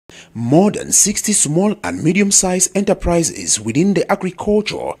More than 60 small and medium-sized enterprises within the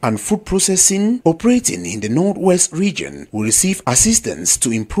agriculture and food processing operating in the Northwest region will receive assistance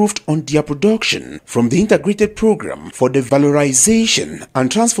to improve on their production from the integrated program for the valorization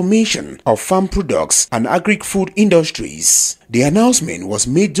and transformation of farm products and agri-food industries. The announcement was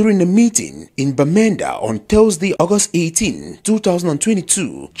made during a meeting in Bamenda on Thursday, August 18,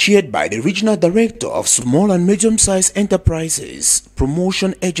 2022, chaired by the Regional Director of Small and Medium-Sized Enterprises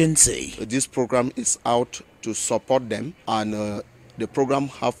Promotion Agency. This program is out to support them, and the program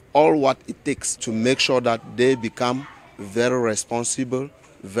have all what it takes to make sure that they become very responsible,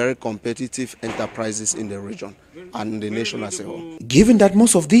 very competitive enterprises in the region and the nation as a whole. Given that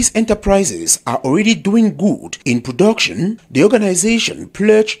most of these enterprises are already doing good in production, the organization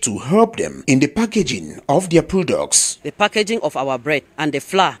pledged to help them in the packaging of their products. The packaging of our bread and the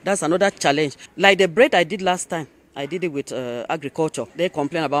flour, that's another challenge. Like the bread I did last time, I did it with agriculture. They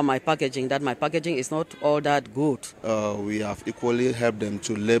complain about my packaging, that my packaging is not all that good. We have equally helped them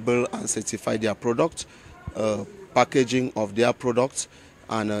to label and certify their products, packaging of their products,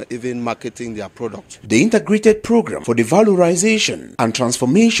 and even marketing their products. The integrated program for the valorization and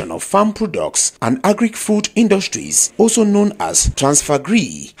transformation of farm products and agri-food industries, also known as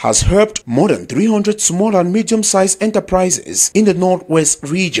Transfagri, has helped more than 300 small and medium-sized enterprises in the Northwest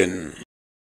region.